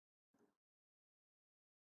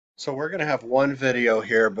So we're going to have one video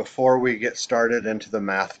here before we get started into the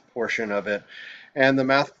math portion of it. And the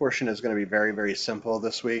math portion is going to be very, very simple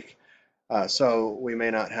this week. So we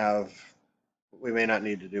may not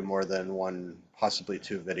need to do more than one, possibly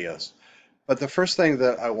two videos. But the first thing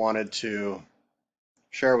that I wanted to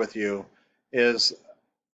share with you is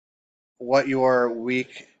what your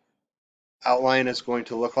week outline is going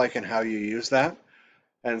to look like and how you use that.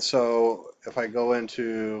 And so if I go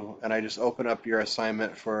into, and I just open up your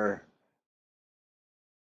assignment for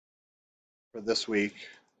this week.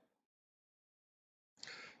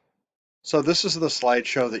 So this is the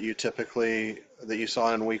slideshow that you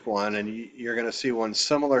saw in week one, and you're going to see one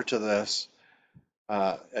similar to this.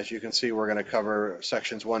 As you can see, we're going to cover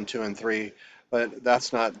sections 1, 2, and 3, but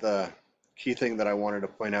that's not the key thing that I wanted to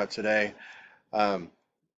point out today.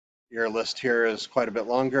 Your list here is quite a bit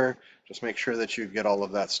longer. Just make sure that you get all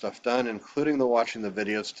of that stuff done, including watching the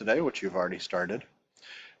videos today, which you've already started.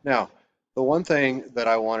 Now, the one thing that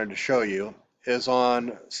I wanted to show you is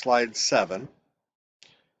on slide 7.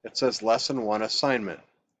 It says Lesson 1 Assignment.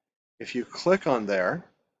 If you click on there,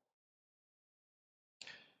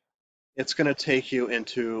 it's going to take you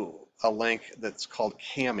into a link that's called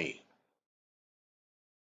Kami.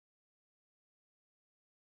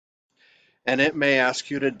 And it may ask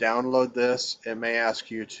you to download this. It may ask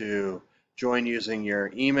you to join using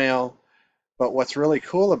your email. But what's really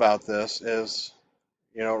cool about this is,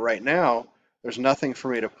 right now, there's nothing for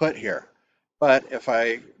me to put here. But if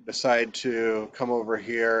I decide to come over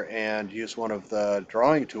here and use one of the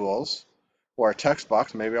drawing tools or a text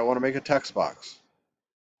box, maybe I want to make a text box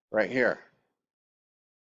right here.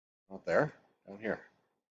 Not there, down here.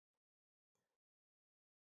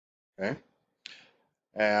 Okay.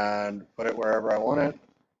 And put it wherever I want it.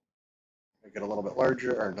 Make it a little bit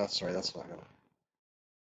larger, or no, sorry, that's not gonna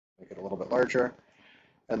make it a little bit larger.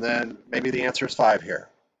 And then maybe the answer is 5 here.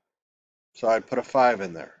 So I'd put a 5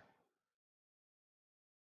 in there.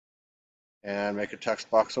 And make a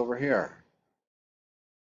text box over here.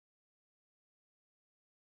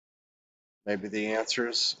 Maybe the answer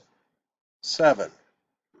is 7.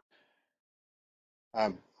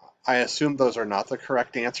 I assume those are not the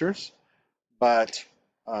correct answers, but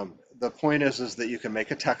the point is that you can make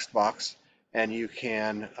a text box and you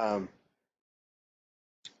can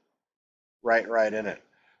write right in it.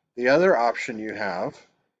 The other option you have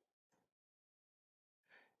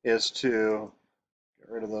is to get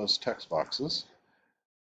rid of those text boxes.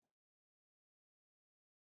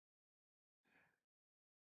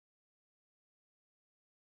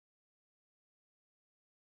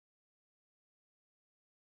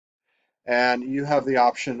 And you have the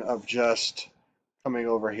option of just coming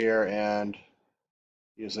over here and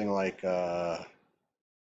using well,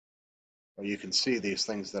 you can see these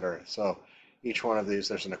things that are, so each one of these,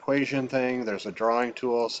 there's an equation thing, there's a drawing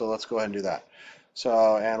tool, so let's go ahead and do that.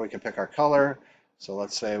 So, and we can pick our color. So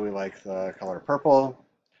let's say we like the color purple,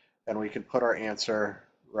 and we can put our answer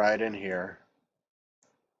right in here,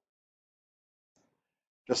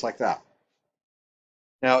 just like that.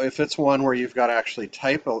 Now, if it's one where you've got to actually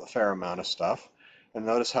type a fair amount of stuff, and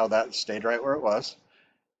notice how that stayed right where it was.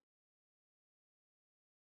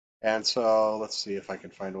 And so let's see if I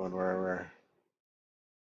can find one where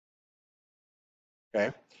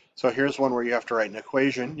okay. So here's one where you have to write an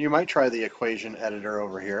equation. You might try the equation editor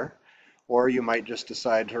over here, or you might just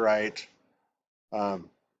decide to write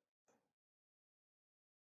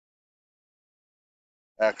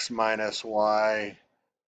x minus y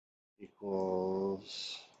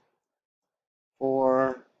equals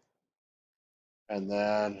 4, and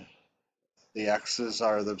then the x's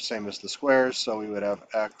are the same as the squares, so we would have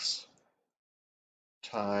x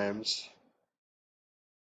times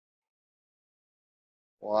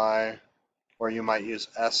y, or you might use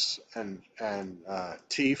s and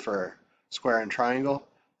t for square and triangle.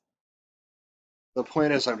 The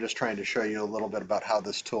point is, I'm just trying to show you a little bit about how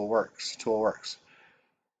this tool works.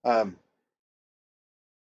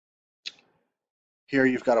 Here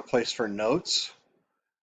you've got a place for notes.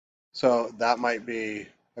 So that might be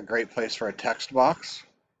a great place for a text box.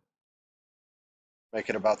 Make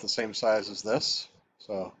it about the same size as this.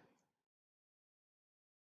 So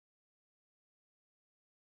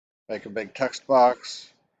make a big text box.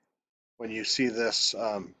 When you see this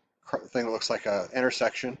thing that looks like an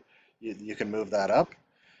intersection, you can move that up.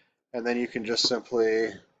 And then you can just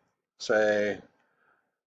simply say,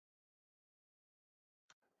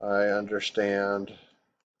 I understand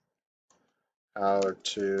how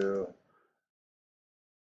to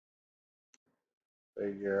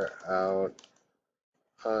figure out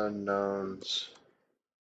unknowns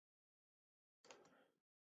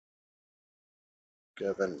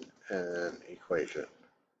given an equation.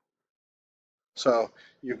 So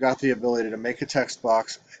you've got the ability to make a text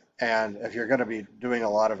box, and if you're going to be doing a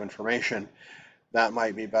lot of information, that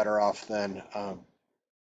might be better off than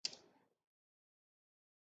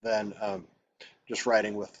just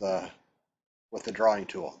writing with the drawing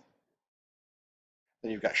tool.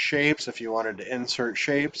 Then you've got shapes if you wanted to insert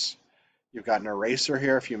shapes. You've got an eraser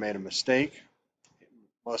here if you made a mistake.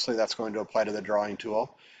 Mostly that's going to apply to the drawing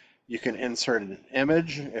tool. You can insert an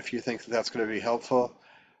image if you think that that's going to be helpful.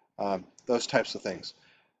 Those types of things.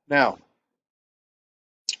 Now,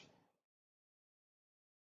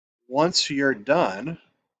 once you're done,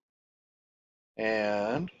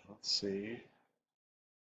 and let's see,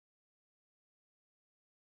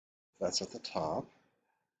 that's at the top.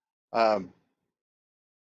 Um,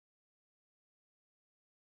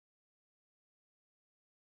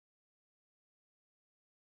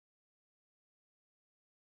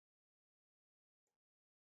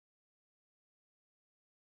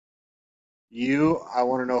 I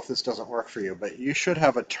want to know if this doesn't work for you, but you should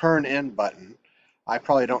have a turn in button. I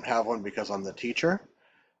probably don't have one because I'm the teacher.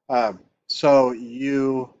 So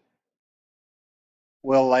you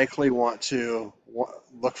will likely want to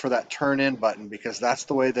look for that turn in button because that's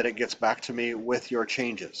the way that it gets back to me with your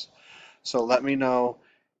changes. So let me know.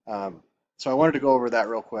 So I wanted to go over that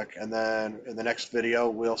real quick, and then in the next video,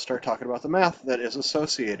 we'll start talking about the math that is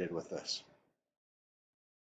associated with this.